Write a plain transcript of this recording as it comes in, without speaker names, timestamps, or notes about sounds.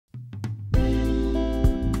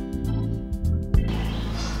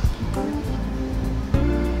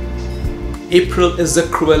April is the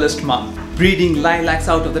cruelest month, breeding lilacs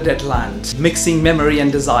out of the dead land, mixing memory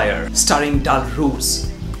and desire, starring dull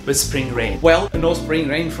roots with spring rain. Well, no spring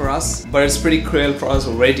rain for us, but it's pretty cruel for us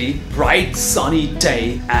already. Bright sunny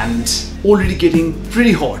day and already getting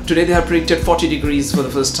pretty hot. Today they have predicted 40 degrees for the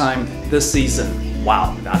first time this season.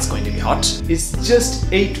 Wow, that's going to be hot. It's just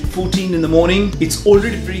 8:14 in the morning. It's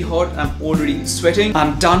already pretty hot. I'm already sweating.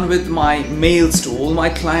 I'm done with my mails to all my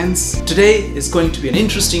clients. Today is going to be an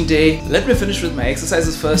interesting day. Let me finish with my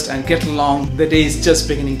exercises first and get along. The day is just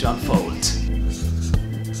beginning to unfold.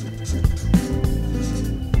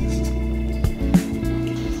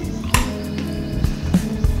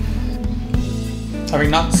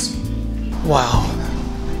 Having nuts. Wow,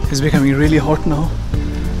 it's becoming really hot now.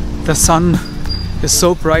 The sun is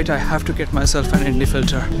so bright I have to get myself an ND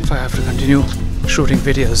filter if I have to continue shooting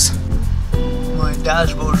videos. My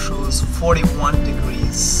dashboard shows 41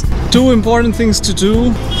 degrees. Two important things to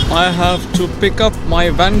do. I have to pick up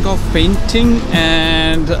my Van Gogh painting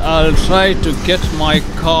and I'll try to get my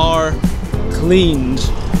car cleaned.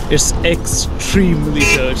 It's extremely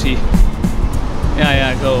dirty.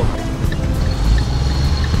 Yeah, go.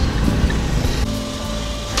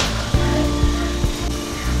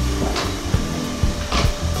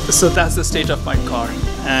 So that's the state of my car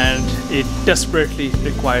and it desperately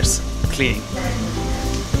requires cleaning.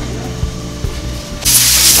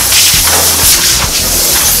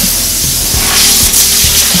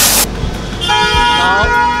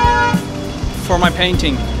 Now for my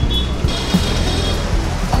painting.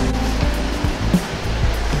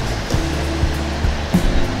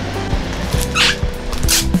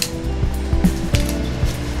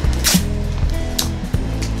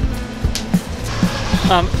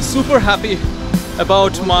 I'm super happy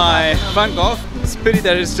about my Van Gogh. It's a pity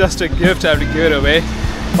that it's just a gift, I have to give it away.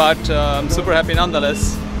 But I'm super happy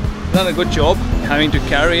nonetheless. Done a good job having to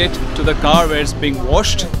carry it to the car where it's being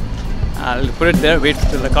washed. I'll put it there, wait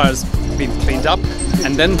till the car has been cleaned up.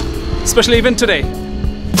 And then, especially even today,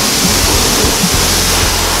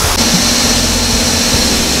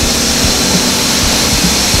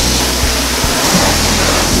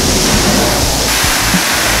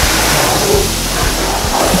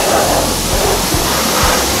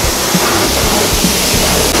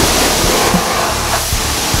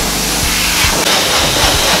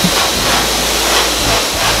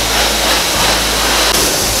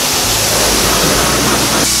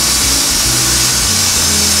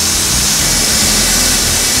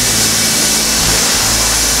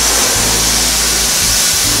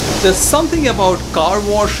 there's something about car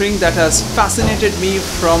washing that has fascinated me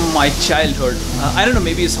from my childhood. I don't know,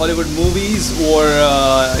 maybe it's Hollywood movies or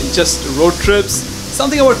just road trips.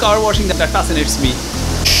 Something about car washing that fascinates me.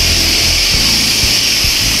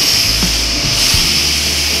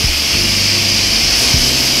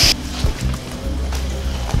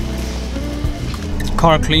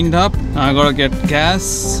 Car cleaned up. I gotta get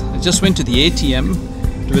gas. I just went to the ATM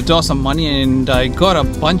to withdraw some money and I got a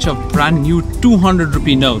bunch of brand new 200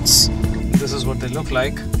 rupee notes. This is what they look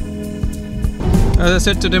like. As I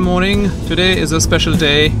said today morning, today is a special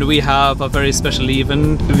day. We have a very special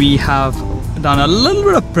event. We have done a little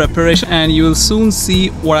bit of preparation and you will soon see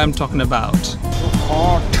what I'm talking about.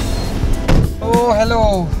 Hot. Oh,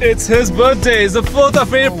 hello. It's his birthday. It's the 4th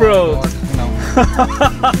of April. Oh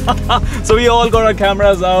no. So we all got our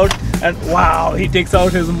cameras out and wow, he takes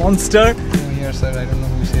out his monster. Here, sir, I don't know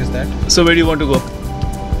who says that. So where do you want to go?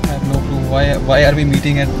 I have no clue. Why are we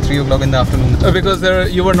meeting at 3 o'clock in the afternoon? Because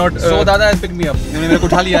you were not... So Dada has picked me up. उन्होंने मेरे को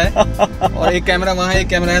उठा लिया है और एक camera वहाँ है, एक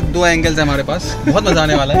कैमरा है, 2 एंगल्स है हमारे पास. बहुत मजा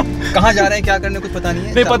आने वाला है. कहाँ जा रहे हैं, क्या करने, कुछ पता नहीं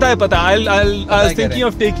है. नहीं, पता है. I was thinking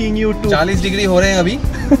of taking you to... 40 degree हो रहे हैं अभी.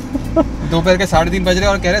 दोपहर के 3:30 बज रहे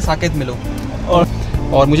हैं और कह रहे हैं साकेत मिलो.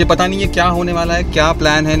 और मुझे पता नहीं है क्या होने वाला है, क्या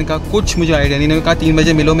प्लान है इनका, कुछ मुझे आइडिया नहीं. इन्होंने कहा 3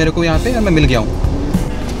 बजे मिलो मेरे को यहाँ पे और मैं मिल गया हूँ.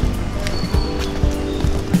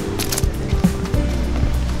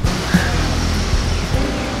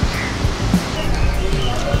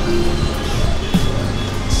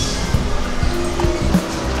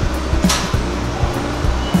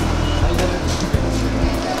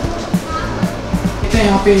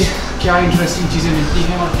 यहाँ पे क्या इंटरेस्टिंग चीज़ें मिलती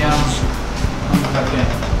हैं और क्या हम करते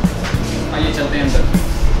हैं. आइए चलते हैं अंदर.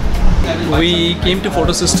 We came to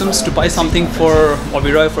Photo Systems to buy something for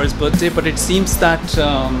Oberoi for his birthday, but it seems that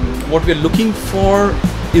what we're looking for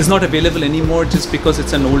is not available anymore just because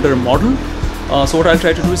it's an older model. So what I'll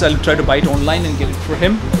try to do is I'll try to buy it online and get it for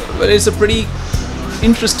him. But it's a pretty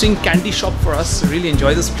interesting candy shop for us. Really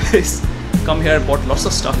enjoy this place. Come here, bought lots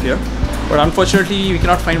of stuff here. But unfortunately, we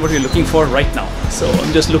cannot find what we're looking for right now. So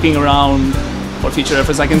I'm just looking around for future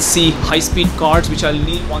reference. I can see high-speed cards, which I'll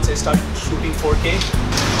need once I start shooting 4K.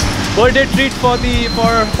 birthday treat for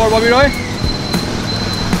Bobby Roy.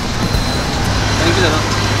 Thank you, Dada.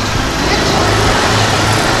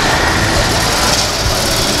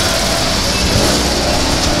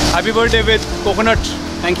 Happy birthday with coconut.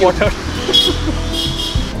 Thank you. Water.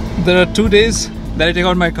 There are 2 days that I take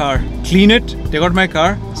out my car, clean it, take out my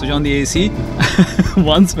car, switch on the AC.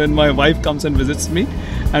 Once when my wife comes and visits me,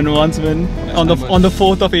 and once when on the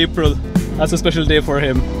 4th of April. That's a special day for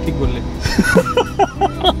him.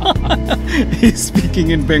 He's speaking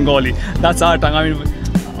in Bengali. That's our tongue. I mean,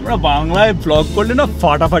 আমরা বাংলায় blog করলে না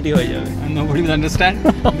ফাটাফাটি হয়ে যাবে. And nobody will understand.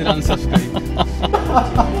 They'll unsubscribe.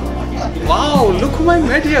 Wow, look who I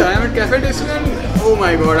met here. I'm at Cafe Desu and oh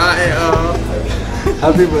my god,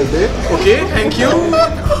 happy birthday. Okay, thank you.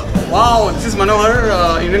 Wow, this is Manohar,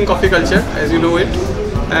 Indian coffee culture, as you know it.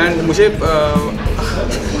 And मुझे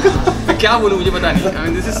क्या बोलूँ मुझे पता नहीं. I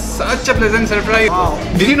mean, this is such a pleasant surprise. Wow.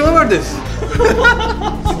 Did you know about this?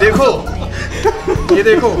 देखो, ये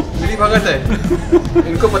देखो, मेरी भगत है.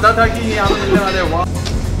 इनको पता था कि ये यहाँ पे मिलने वाले हैं. Wow.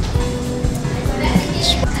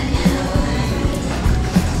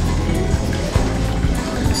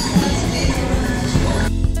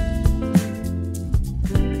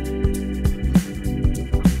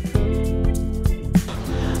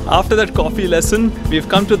 After that coffee lesson, we've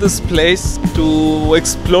come to this place to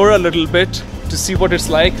explore a little bit, to see what it's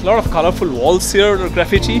like. A lot of colorful walls here,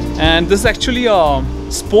 graffiti, and this is actually a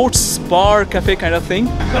sports bar cafe kind of thing.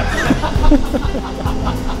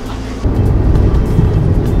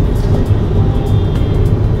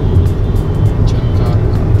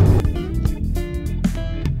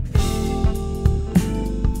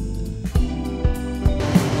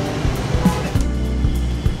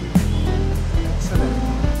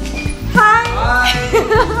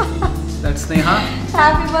 That's Sneha.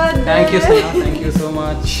 Happy birthday! Thank you, Sneha. Thank you so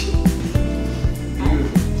much.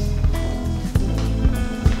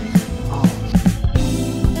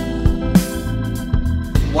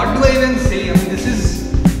 What do I even say? I mean, this is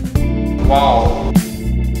wow.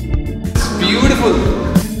 It's beautiful.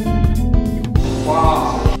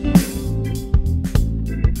 Wow.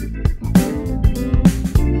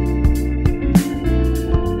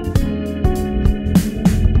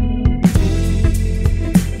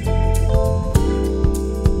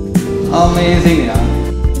 Amazing, yeah.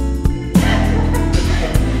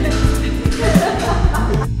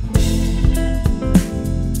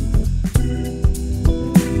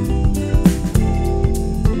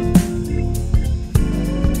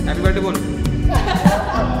 Happy birthday, बोलो.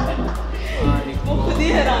 वो खुद ही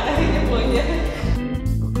हैरान है ये बोल गया.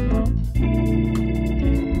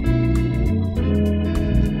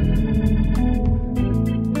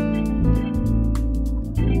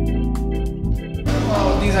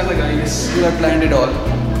 These are the guys who have planned it all,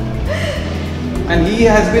 and he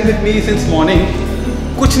has been with me since morning.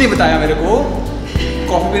 कुछ नहीं बताया मेरे को.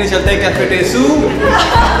 कॉफी पीने चलते हैं कैफे टेसू.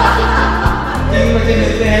 3 बजे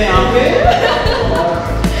मिलते हैं यहाँ पे.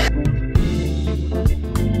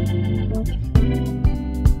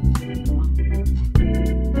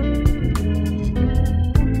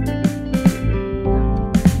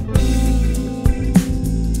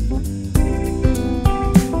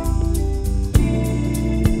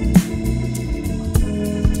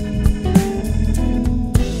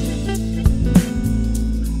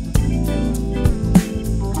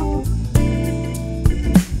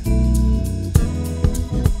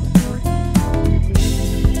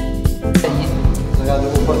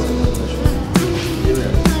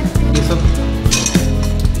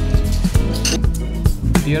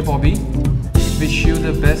 Dear Bobby, wish you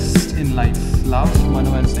the best in life. Love,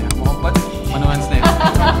 Manu and Sneha. Mohabbat, Manu and Sneha.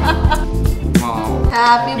 Wow.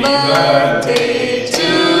 Happy birthday to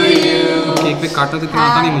you. Cake पे काटना तो क्यों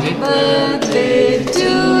आता नहीं मुझे. Happy birthday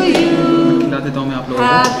to you. खिला देता हूँ मैं आप लोगों को.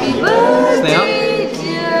 Happy birthday,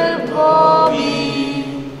 dear Bobby.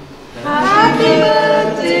 Happy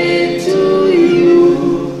birthday to you.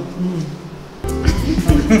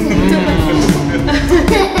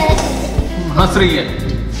 हंस रही है.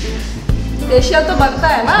 फेशियल तो बनता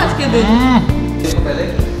है ना आज के दिन. इसको पहले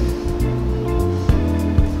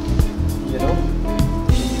ये लो.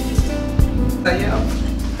 सही है आप.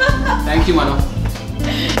 Thank you, Manu.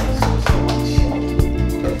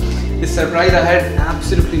 This surprise I had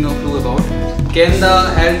absolutely no clue about. Kenda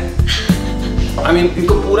had, I mean,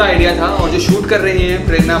 इनको पूरा आइडिया था, और जो शूट कर रही हैं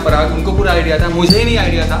प्रेरणा पराग, उनको पूरा आइडिया था. मुझे ही नहीं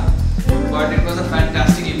आइडिया था. But it was a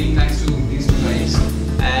fantastic evening thanks to these two guys.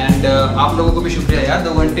 And आप लोगों को भी शुक्रिया यार.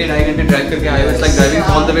 2 घंटे 2.5 घंटे ड्राइव करके आए. It's like driving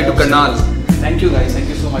all the way to Karnal. Thank you guys. Thank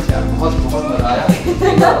you so much यार. बहुत मजा आया.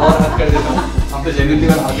 एक बार और हक कर देता हूँ. आप तो genuinely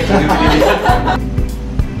बार आके खड़े हुए हैं.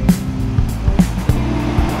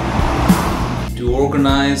 To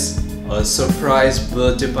organize a surprise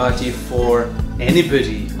birthday party for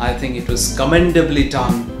anybody. I think it was commendably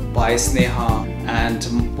done by Sneha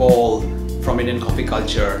and Paul from Indian Coffee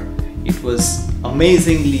Culture. It was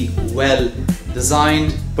amazingly well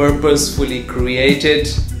designed, purposefully created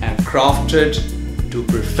and crafted to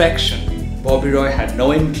perfection. Bobby Roy had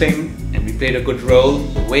no inkling and we played a good role.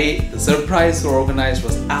 The way the surprise was organized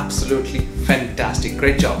was absolutely fantastic.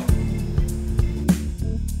 Great job.